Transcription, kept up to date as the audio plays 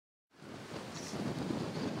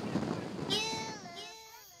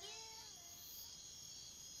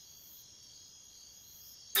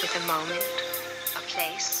moment, a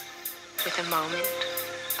place, with a moment,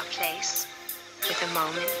 a place, with a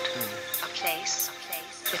moment, a place,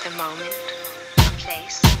 with a moment, a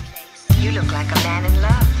place. You look like a man in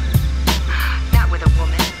love, not with a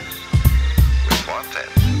woman. With what then?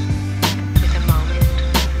 With a moment,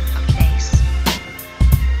 a place.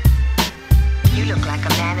 You look like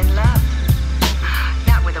a man in love,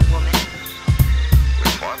 not with a woman.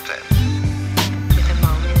 With what then? With a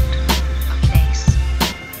moment, a place.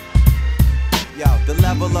 Yo, the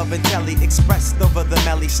level of intelli expressed over the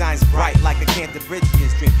melly shines bright like a Cantabrigian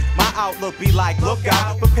stream. My outlook be like, look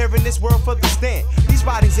out, preparing this world for the stand. These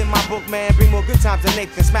writings in my book, man, bring more good times than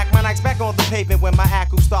Nathan. Smack my nights back on the pavement when my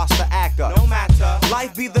accu starts to act up. No matter,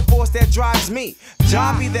 life be the force that drives me.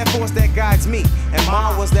 Job be that force that guides me. And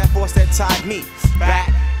mine was that force that tied me back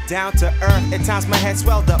down to earth. At times my head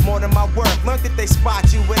swelled up more than my worth. Learned that they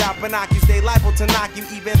spot you without binoculars, they liable to knock you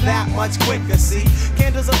even that much quicker. See,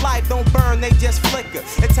 candles of life don't burn, they just flicker.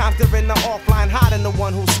 At times they're in the offline, hiding the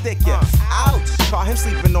one who'll stick ya. Ouch, caught him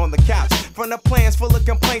sleeping on the couch. From the plans full of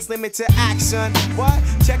complaints, limit to action. What?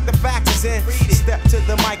 Check the factors in. Step to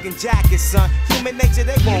the mic and jacket, son. Human nature,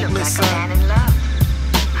 they won't You look listen. like a man in love,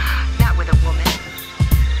 not with a woman.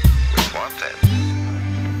 With what then?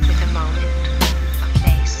 With a moment, a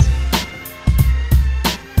place.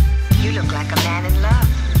 You look like a man in love,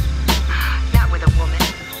 not with a woman.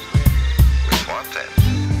 With what then?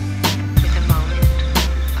 With a moment,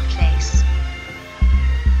 a place.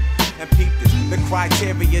 And peep this, the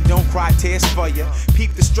criteria don't cry tears for you.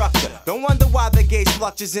 Peep the structure, don't wonder why the gauge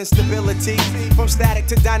fluctuates in stability. From static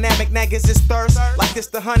to dynamic, niggas is thirst. Like this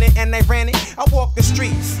the 100 and they ran it. I walk the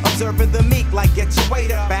street, observing the meek like get your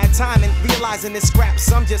weight up. Bad timing, realizing it's scrap,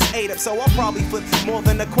 some just ate up. So I'll probably flip more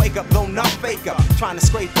than a quake up, though not fake up. Trying to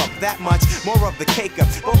scrape up that much, more of the cake up.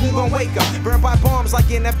 But who gon' wake up? Burned by bombs like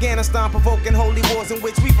in Afghanistan, provoking holy wars in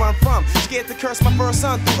which we run from. Scared to curse my first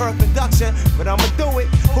son through earth induction, but I'ma do it.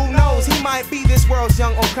 Who knows? He might be this world's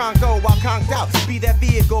young Okongo while conked out. Be that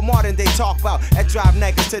vehicle modern day talk about that drive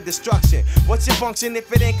niggas to destruction. What's your function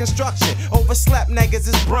if it ain't construction? Overslept niggas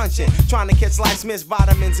is brunching, trying to catch life's missed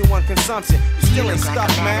vitamins in one consumption. You still You ain't look like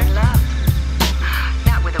stuck, a man. in love,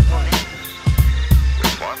 not with a woman.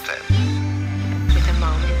 With what then? With a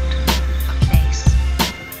moment, a place.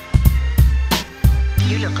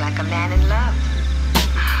 You look like a man in love,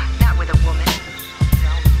 not with a woman.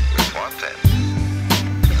 With what then?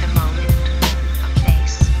 With a moment, a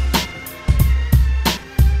place.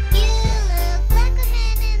 You look like a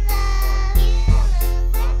man in love.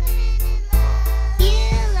 You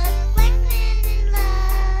look like a man in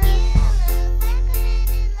love.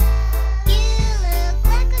 You look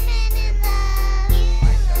like a man in love.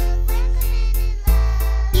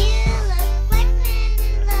 You look like a man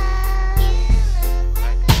in love.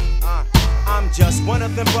 I'm just one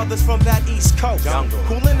of them brothers from that East Coast.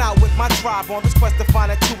 Cooling out with my tribe on this quest to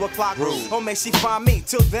find a 2 o'clock groove. Or may she find me.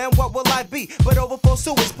 Till then, what will I be? But over for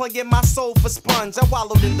sewage, playing my soul for sponge. I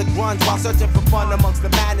wallowed in the grunge while searching for fun amongst the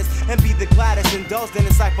madness. And be the gladdest, indulged in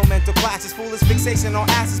insightful mental classes. Foolish fixation on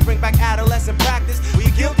asses, bring back adolescent practice. We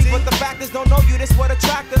guilty, but the factors don't know you, this what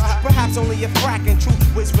attract us. Perhaps only a frack in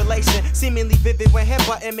truth with relation. Seemingly vivid when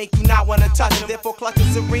headbutting make you not wanna touch it. Therefore clutch a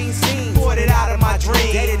serene scene. Poured it out of my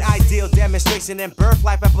dream. Dated ideal demonstration and birth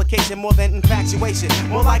life application. More than infatuation,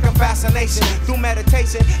 more like a fascination. Through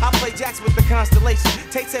meditation, I play jacks with the constellation.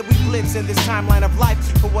 Tate said we blips in this timeline of life.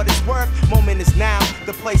 For what it's worth, moment is now,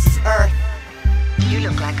 the place is earth. You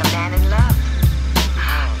look like a man in love,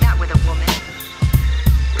 not with a woman.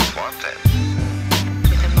 With what then?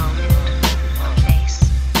 With a moment, a place.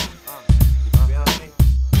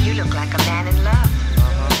 You look like a man in love,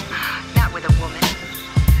 not with a woman.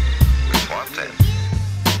 With what then?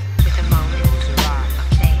 With a moment, a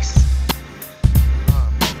place.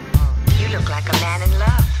 You look like a man in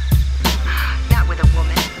love, not with a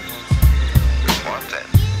woman. With what then?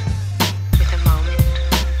 With a moment,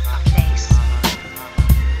 a place.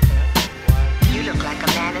 You look like a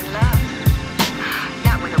man in love,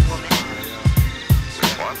 not with a woman.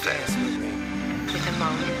 With what then? With a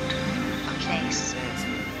moment, a place.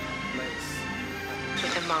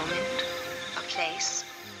 With a moment, a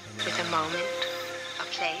place. With a moment, a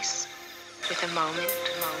place. With a moment,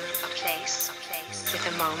 a place. With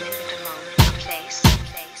a moment, a place.